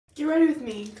Get ready with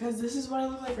me, because this is what I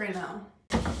look like right now.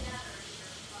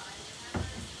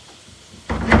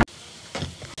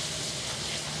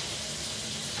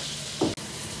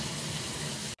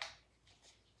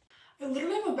 I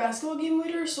literally have a basketball game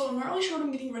later, so I'm not really sure what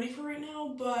I'm getting ready for right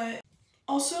now, but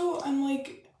also I'm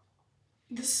like,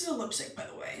 this is a lipstick, by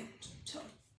the way, so.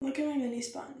 Look at my mini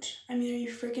sponge. I mean, are you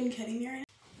freaking kidding me right now?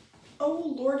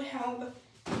 Oh, Lord have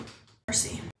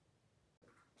mercy.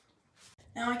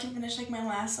 Now I can finish like my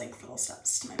last like little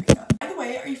steps to my makeup. By the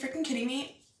way, are you freaking kidding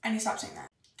me? I need to stop saying that.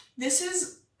 This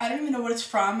is, I don't even know what it's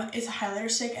from. It's a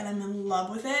highlighter stick and I'm in love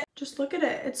with it. Just look at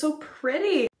it. It's so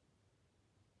pretty.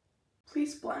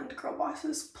 Please blend, girl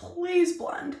bosses. Please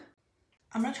blend.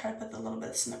 I'm gonna try to put the little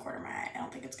bits in the corner of my eye. I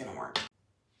don't think it's gonna work.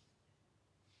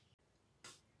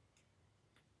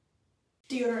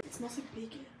 Deodorant. It smells like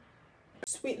bacon.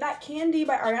 Sweet That Candy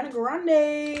by Ariana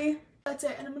Grande. That's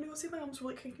it, and I'm gonna go see if my mom's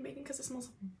really cooking bacon because it smells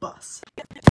bust.